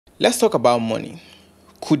Let's talk about money.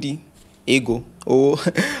 Kudi, ego. Oh,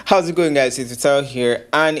 how's it going, guys? It's Fisayo here,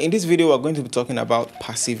 and in this video we're going to be talking about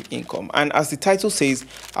passive income. And as the title says,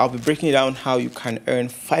 I'll be breaking down how you can earn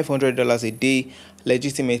 $500 a day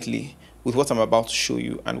legitimately with what I'm about to show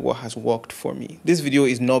you and what has worked for me. This video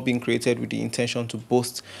is not being created with the intention to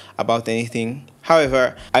boast about anything.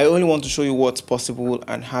 However, I only want to show you what's possible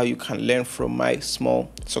and how you can learn from my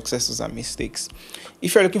small successes and mistakes.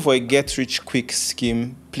 If you're looking for a get-rich-quick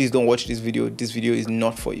scheme, please don't watch this video. This video is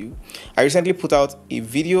not for you. I recently put out a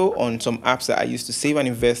video on some apps that I used to save and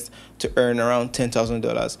invest to earn around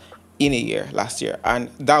 $10,000 in a year last year, and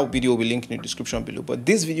that video will be linked in the description below. But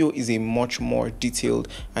this video is a much more detailed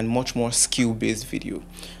and much more skill-based video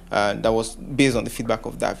that was based on the feedback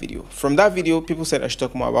of that video. From that video, people said I should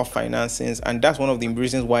talk more about finances, and that's one of the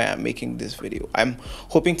reasons why I'm making this video. I'm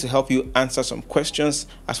hoping to help you answer some questions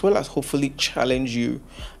as well as hopefully challenge you.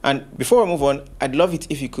 And before I move on, I'd love it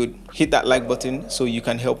if you could hit that like button so you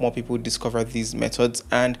can help more people discover these methods,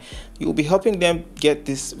 and you'll be helping them get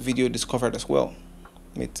this video discovered as well.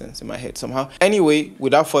 Made sense in my head somehow. Anyway,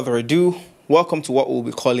 without further ado, welcome to what we'll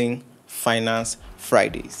be calling Finance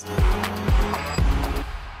Fridays.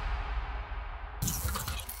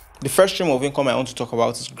 The first stream of income I want to talk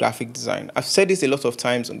about is graphic design. I've said this a lot of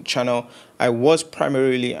times on the channel. I was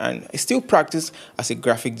primarily, and I still practice as a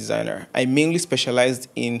graphic designer. I mainly specialized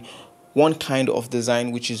in one kind of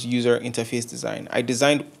design, which is user interface design. I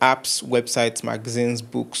designed apps, websites, magazines,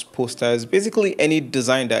 books, posters, basically any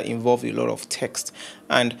design that involved a lot of text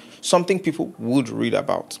and something people would read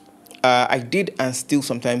about. I did and still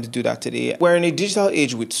sometimes do that today. We're in a digital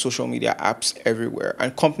age with social media apps everywhere,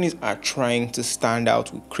 and companies are trying to stand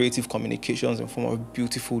out with creative communications in form of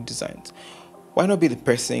beautiful designs. Why not be the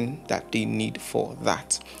person that they need for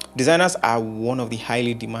that? Designers are one of the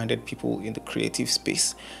highly demanded people in the creative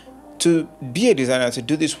space. To be a designer, to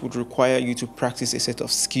do this would require you to practice a set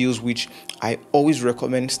of skills, which I always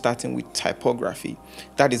recommend starting with typography.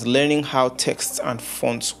 That is learning how texts and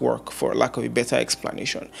fonts work, for lack of a better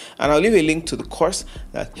explanation. And I'll leave a link to the course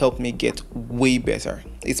that helped me get way better.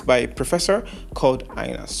 It's by a professor called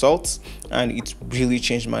Aina Saltz, and it's really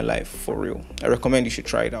changed my life for real. I recommend you should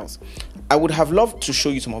try it out. I would have loved to show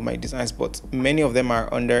you some of my designs, but many of them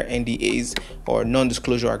are under NDAs or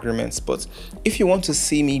non-disclosure agreements. But if you want to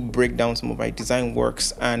see me break down some of my design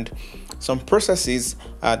works and some processes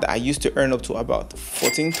that I used to earn up to about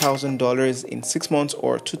 $14,000 in 6 months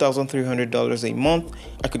or $2,300 a month,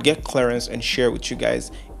 I could get clearance and share with you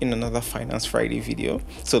guys in another Finance Friday video.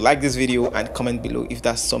 So like this video and comment below if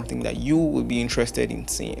that's something that you would be interested in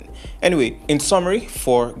seeing. Anyway, in summary,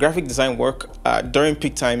 for graphic design work, during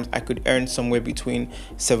peak times, I could earn somewhere between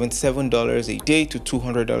 $77 a day to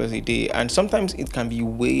 $200 a day. And sometimes it can be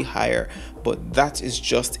way higher, but that is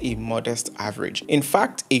just a modest average. In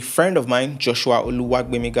fact, a friend of mine, Joshua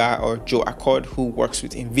Oluwagbemiga, or Joe Accord, who works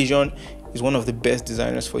with InVision, is one of the best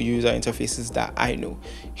designers for user interfaces that I know.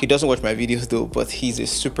 He doesn't watch my videos though, but he's a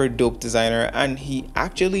super dope designer, and he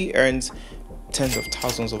actually earns tens of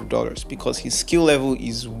thousands of dollars because his skill level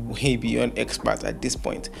is way beyond expert at this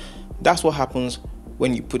point. That's what happens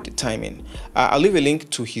when you put the time in. I'll leave a link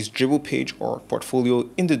to his Dribbble page or portfolio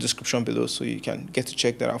in the description below so you can get to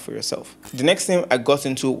check that out for yourself. The next thing I got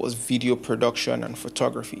into was video production and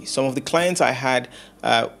photography. Some of the clients I had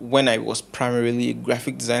when I was primarily a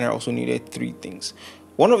graphic designer also needed three things.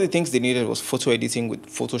 One of the things they needed was photo editing with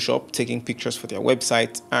Photoshop, taking pictures for their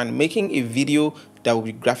website, and making a video that would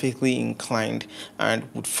be graphically inclined and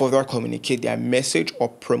would further communicate their message or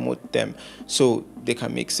promote them so they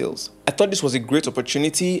can make sales. I thought this was a great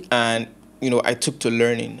opportunity, and I took to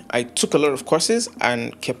learning. I took a lot of courses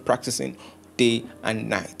and kept practicing day and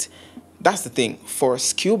night. That's the thing. For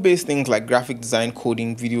skill-based things like graphic design,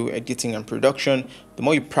 coding, video editing, and production, the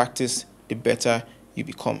more you practice, the better you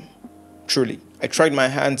become. Truly. I tried my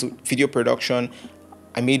hands with video production.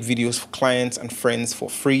 I made videos for clients and friends for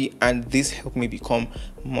free, and this helped me become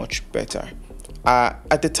much better.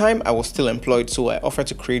 At the time, I was still employed, so I offered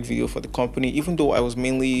to create video for the company, even though I was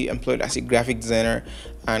mainly employed as a graphic designer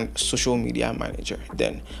and social media manager.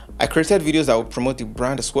 Then I created videos that would promote the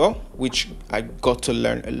brand as well, which I got to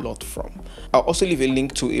learn a lot from. I'll also leave a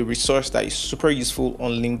link to a resource that is super useful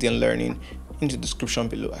on LinkedIn Learning in the description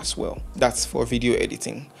below as well. That's for video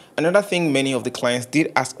editing. Another thing many of the clients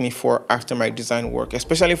did ask me for after my design work,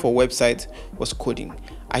 especially for websites, was coding.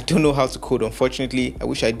 I don't know how to code, unfortunately. I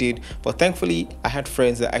wish I did, but thankfully I had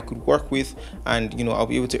friends that I could work with, and I'll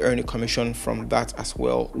be able to earn a commission from that as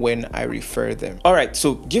well when I refer them. All right,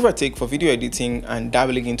 so give or take for video editing and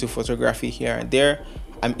dabbling into photography here and there,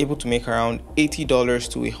 I'm able to make around $80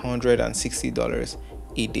 to $160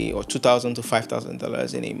 a day or $2,000 to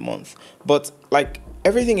 $5,000 in a month. But like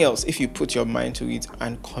everything else, if you put your mind to it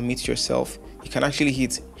and commit yourself, you can actually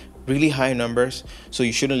hit really high numbers. So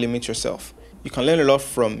you shouldn't limit yourself. You can learn a lot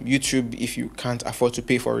from YouTube if you can't afford to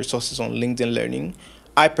pay for resources on LinkedIn Learning.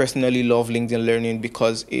 I personally love LinkedIn Learning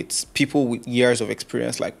because it's people with years of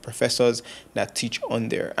experience, like professors, that teach on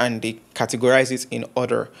there, and they categorize it in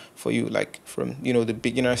order for you, like from the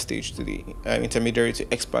beginner stage to the intermediary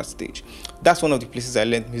to expert stage. That's one of the places I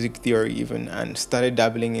learned music theory even, and started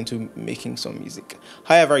dabbling into making some music.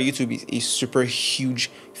 However, YouTube is a super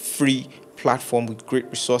huge free platform with great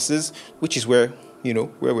resources, which is where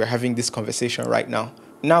we're having this conversation right now.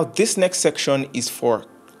 Now, this next section is for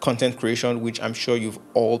content creation, which I'm sure you've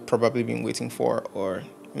all probably been waiting for, or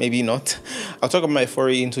maybe not. I'll talk about my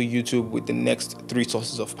foray into YouTube with the next 3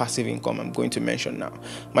 sources of passive income I'm going to mention now.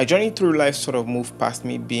 My journey through life sort of moved past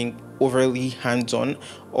me being overly hands-on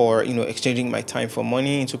or exchanging my time for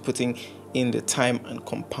money into putting in the time and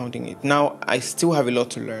compounding it. Now, I still have a lot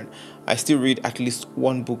to learn. I still read at least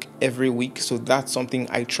 1 book every week, so that's something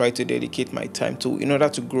I try to dedicate my time to in order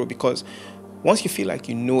to grow, because once you feel like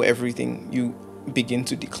you know everything, you begin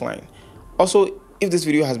to decline. Also, if this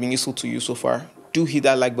video has been useful to you so far, do hit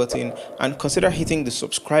that like button and consider hitting the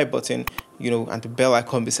subscribe button, and the bell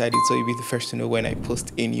icon beside it, so you'll be the first to know when I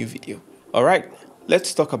post a new video. All right,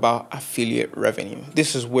 let's talk about affiliate revenue.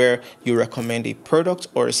 This is where you recommend a product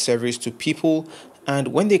or a service to people, and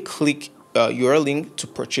when they click your link to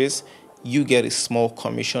purchase, you get a small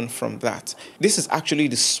commission from that. This is actually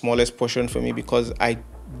the smallest portion for me because I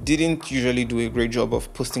didn't usually do a great job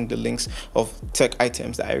of posting the links of tech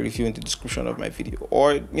items that I review in the description of my video,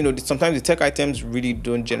 or sometimes the tech items really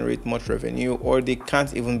don't generate much revenue, or they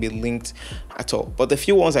can't even be linked at all. But the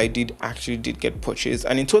few ones I did actually did get purchased,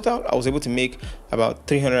 and in total I was able to make about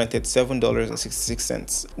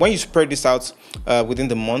 $337.66. When you spread this out within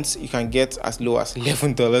the months, you can get as low as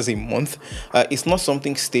 $11 a month. It's not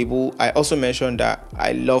something stable. I also mentioned that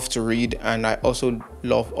I love to read, and I also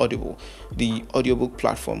love Audible, the audiobook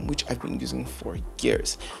platform, which I've been using for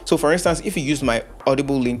years. So for instance, if you use my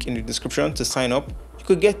Audible link in the description to sign up, you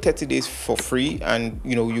could get 30 days for free, and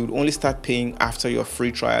you'd only start paying after your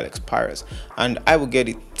free trial expires, and I will get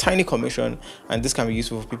a tiny commission. And this can be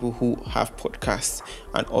useful for people who have podcasts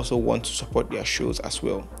and also want to support their shows as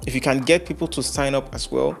well. If you can get people to sign up as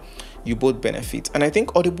well, you both benefit. And I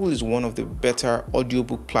think Audible is one of the better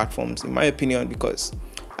audiobook platforms in my opinion, because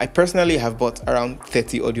I personally have bought around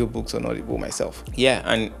 30 audiobooks on Audible myself. Yeah,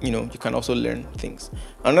 and you can also learn things.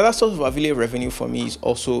 Another source of affiliate revenue for me is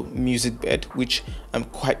also Musicbed, which I'm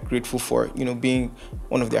quite grateful for, being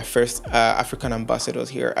one of their first African ambassadors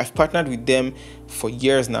here. I've partnered with them for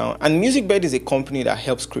years now, and Musicbed is a company that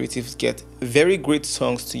helps creatives get very great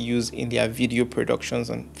songs to use in their video productions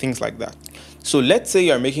and things like that. So let's say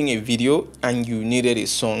you're making a video and you needed a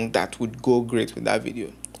song that would go great with that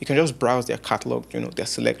video. You can just browse their catalog, their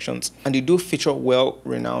selections, and they do feature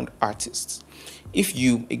well-renowned artists. If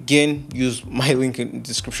you, again, use my link in the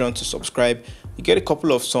description to subscribe, you get a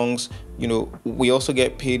couple of songs. We also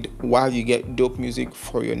get paid while you get dope music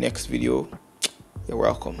for your next video. You're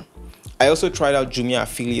welcome. I also tried out Jumia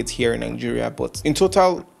Affiliate here in Nigeria, but in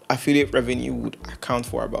total, affiliate revenue would account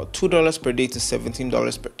for about $2 per day to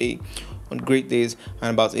 $17 per day on great days,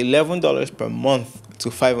 and about $11 per month to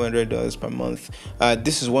 $500 per month.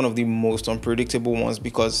 This is one of the most unpredictable ones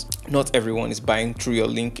because not everyone is buying through your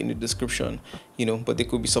link in the description, but they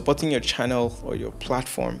could be supporting your channel or your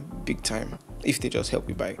platform big time if they just help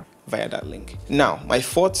you buy via that link. Now, my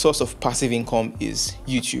 4th source of passive income is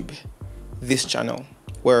YouTube, this channel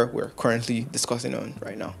where we're currently discussing on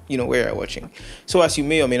right now, where you're watching. So as you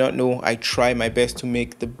may or may not know, I try my best to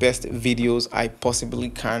make the best videos I possibly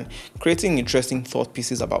can, creating interesting thought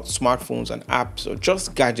pieces about smartphones and apps, or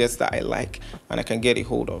just gadgets that I like and I can get a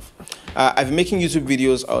hold of. I've been making YouTube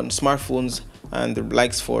videos on smartphones and the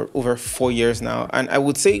likes for over 4 years now, and I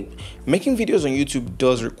would say making videos on YouTube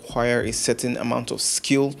does require a certain amount of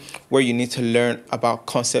skill, where you need to learn about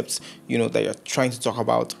concepts that you're trying to talk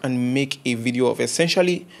about and make a video of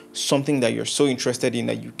essentially something that you're so interested in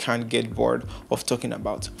that you can't get bored of talking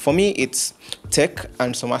about. For me, it's tech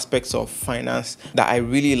and some aspects of finance that I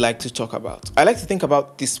really like to talk about. I like to think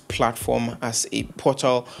about this platform as a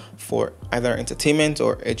portal for either entertainment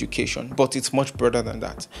or education, but it's much broader than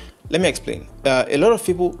that. Let me explain. A lot of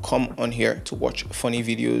people come on here to watch funny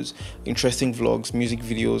videos, interesting vlogs, music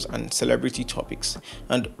videos, and celebrity topics,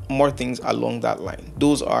 and more things along that line.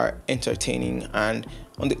 Those are entertaining. And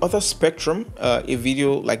on the other spectrum, a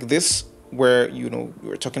video like this where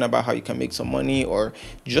we're talking about how you can make some money, or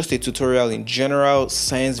just a tutorial in general,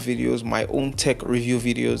 science videos, my own tech review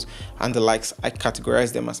videos, and the likes, I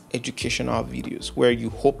categorize them as educational videos where you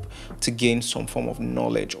hope to gain some form of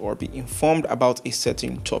knowledge or be informed about a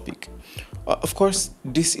certain topic. Of course,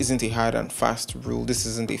 this isn't a hard and fast rule. This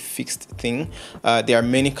isn't a fixed thing. There are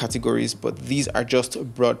many categories, but these are just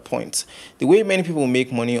broad points. The way many people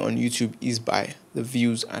make money on YouTube is by the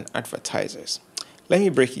views and advertisers. Let me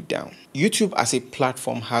break it down. YouTube as a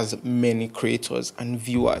platform has many creators and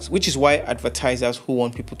viewers, which is why advertisers who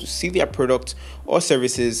want people to see their product or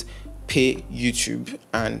services pay YouTube,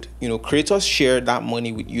 and creators share that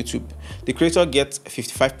money with YouTube. The creator gets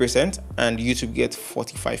 55% and YouTube gets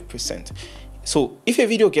 45%. So if a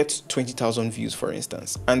video gets 20,000 views, for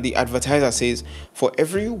instance, and the advertiser says for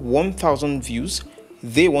every 1,000 views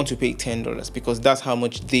they want to pay $10 because that's how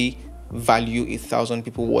much they value 1,000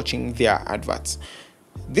 people watching their adverts.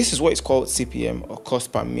 This is what is called CPM, or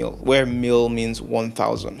cost per mil, where mil means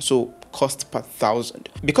 1,000. So cost per 1,000.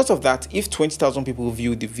 Because of that, if 20,000 people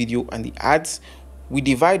view the video and the ads, we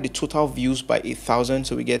divide the total views by 1,000,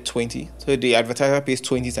 so we get 20. So the advertiser pays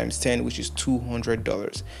 20 times 10, which is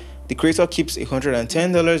 $200. The creator keeps $110,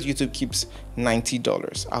 YouTube keeps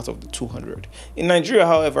 $90 out of the 200. In Nigeria,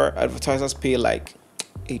 however, advertisers pay like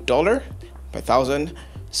 $1 per 1,000.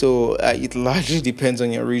 So it largely depends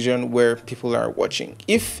on your region where people are watching.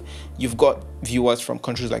 If you've got viewers from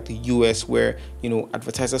countries like the US, where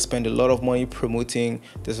advertisers spend a lot of money promoting,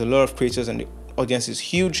 there's a lot of creators and the audience is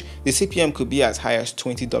huge, the CPM could be as high as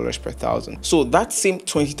 $20 per 1,000. So that same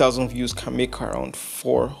 20,000 views can make around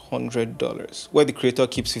 $400, where the creator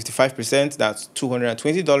keeps 55%, that's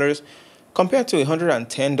 $220, compared to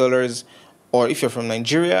 $110, or if you're from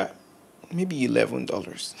Nigeria, maybe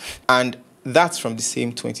 $11. And that's from the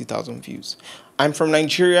same 20,000 views. I'm from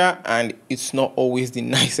Nigeria, and it's not always the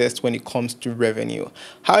nicest when it comes to revenue.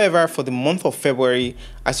 However, for the month of February,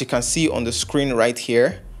 as you can see on the screen right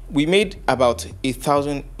here, we made about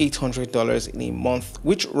 $1,800 in a month,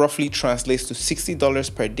 which roughly translates to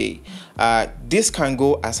 $60 per day. This can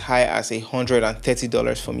go as high as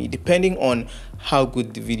 $130 for me, depending on how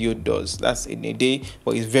good the video does. That's in a day,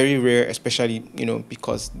 but it's very rare, especially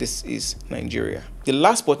because this is Nigeria. The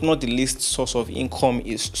last but not the least source of income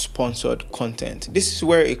is sponsored content. This is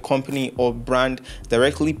where a company or brand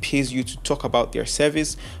directly pays you to talk about their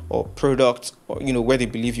service or product, or where they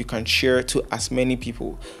believe you can share to as many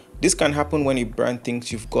people. This can happen when a brand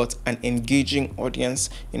thinks you've got an engaging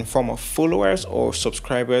audience in form of followers or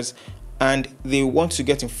subscribers, and they want to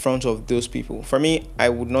get in front of those people. For me, I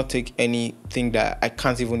would not take anything that I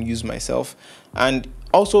can't even use myself. And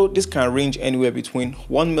also, this can range anywhere between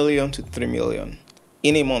 1 million to 3 million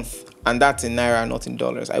in a month. And that's in Naira, not in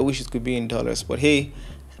dollars. I wish it could be in dollars, but hey,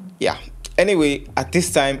 yeah. Anyway, at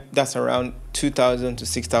this time, that's around $2,000 to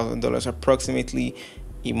 $6,000 approximately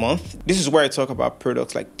a month. This is where I talk about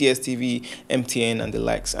products like DSTV, MTN, and the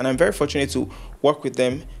likes. And I'm very fortunate to work with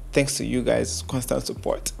them thanks to you guys' constant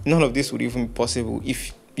support. None of this would even be possible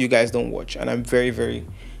if you guys don't watch. And I'm very, very,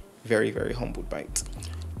 very, very humbled by it.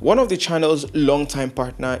 One of the channel's longtime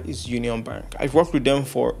partner is Union Bank. I've worked with them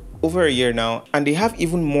for over a year now, and they have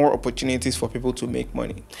even more opportunities for people to make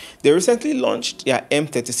money. They recently launched their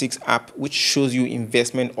M36 app, which shows you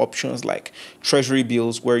investment options like treasury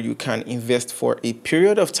bills, where you can invest for a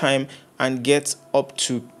period of time and get up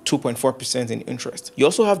to 2.4% in interest. You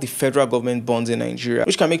also have the federal government bonds in Nigeria,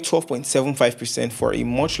 which can make 12.75% for a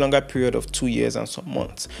much longer period of 2 years and some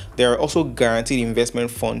months. There are also guaranteed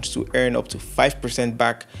investment funds to earn up to 5%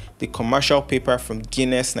 back, the commercial paper from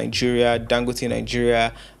Guinness Nigeria, Dangote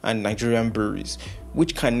Nigeria, and Nigerian breweries,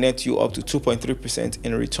 which can net you up to 2.3%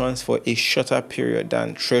 in returns for a shorter period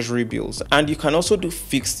than treasury bills. And you can also do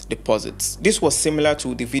fixed deposits. This was similar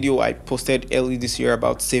to the video I posted early this year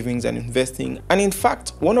about savings and investing. And in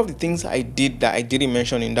fact, one of the things I did that I didn't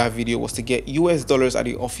mention in that video was to get US dollars at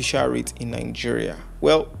the official rate in Nigeria.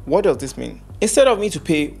 Well, what does this mean? Instead of me to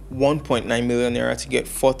pay 1.9 million naira to get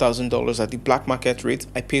 $4,000 at the black market rate,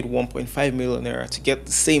 I paid 1.5 million naira to get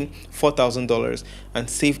the same $4,000 and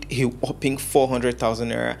saved a whopping 400,000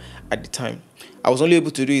 naira at the time. I was only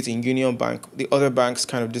able to do it in Union Bank. The other banks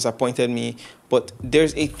kind of disappointed me, but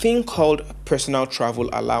there's a thing called personal travel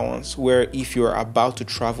allowance, where if you're about to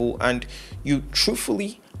travel and you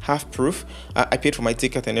truthfully have proof, I paid for my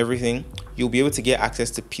ticket and everything, you'll be able to get access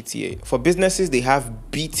to PTA. For businesses, they have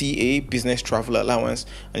BTA, Business Travel Allowance,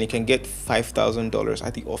 and you can get $5,000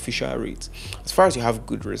 at the official rate, as far as you have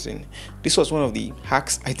good reason. This was one of the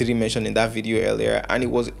hacks I didn't mention in that video earlier, and it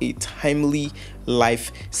was a timely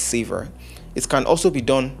lifesaver. It can also be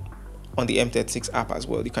done on the M36 app as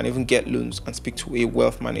well. You can even get loans and speak to a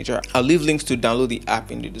wealth manager. I'll leave links to download the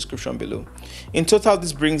app in the description below. In total,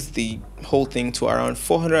 this brings the whole thing to around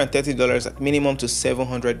 $430 at minimum to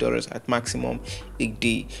 $700 at maximum a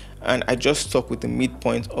day. And I just stuck with the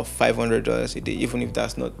midpoint of $500 a day, even if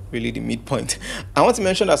that's not really the midpoint. I want to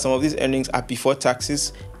mention that some of these earnings are before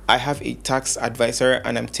taxes. I have a tax advisor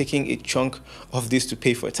and I'm taking a chunk of this to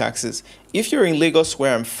pay for taxes. If you're in Lagos,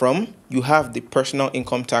 where I'm from, you have the personal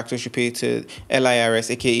income tax which you pay to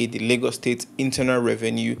LIRS, aka the Lagos State Internal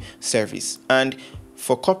Revenue Service. And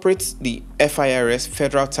for corporates, the FIRS,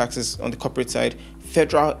 federal taxes on the corporate side,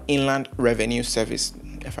 Federal Inland Revenue Service,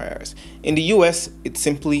 FIRS. In the US, it's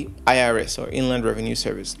simply IRS, or Inland Revenue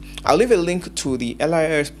Service. I'll leave a link to the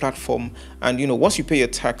LIRS platform, and once you pay your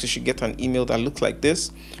tax, you should get an email that looks like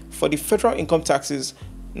this. For the federal income taxes,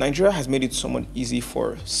 Nigeria has made it somewhat easy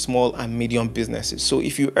for small and medium businesses. So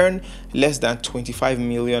if you earn less than 25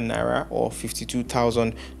 million naira or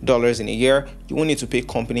 $52,000 in a year, you won't need to pay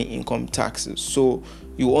company income taxes. So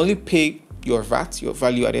you only pay your VAT, your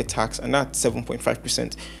value added tax, and that's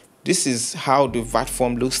 7.5%. This is how the VAT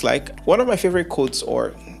form looks like. One of my favorite quotes,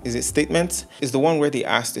 or is it statements, is the one where they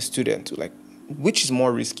ask the student, which is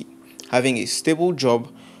more risky, having a stable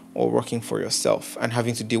job or working for yourself and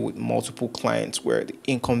having to deal with multiple clients where the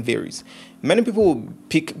income varies. Many people will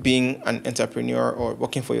pick being an entrepreneur or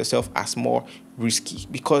working for yourself as more risky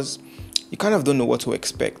because you kind of don't know what to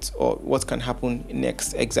expect or what can happen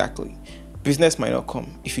next exactly. Business might not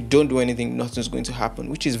come. If you don't do anything, nothing's going to happen,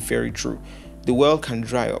 which is very true. The well can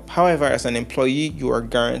dry up. However, as an employee, you are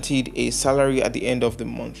guaranteed a salary at the end of the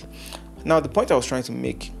month. Now, the point I was trying to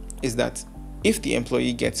make is that if the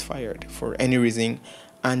employee gets fired for any reason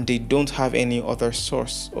and they don't have any other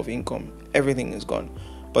source of income, everything is gone.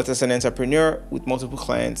 But as an entrepreneur with multiple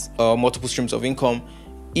clients or multiple streams of income,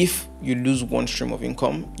 if you lose one stream of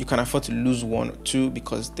income, you can afford to lose one or two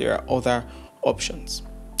because there are other options.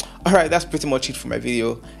 All right, that's pretty much it for my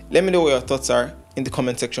video. Let me know what your thoughts are in the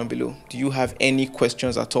comment section below. Do you have any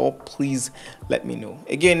questions at all? Please let me know.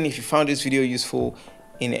 Again, if you found this video useful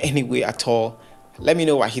in any way at all, let me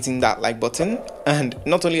know by hitting that like button. And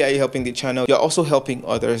not only are you helping the channel, you're also helping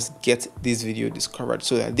others get this video discovered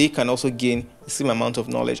so that they can also gain the same amount of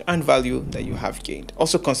knowledge and value that you have gained.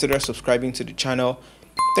 Also consider subscribing to the channel.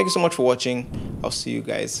 Thank you so much for watching. I'll see you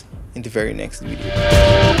guys in the very next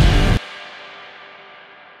video.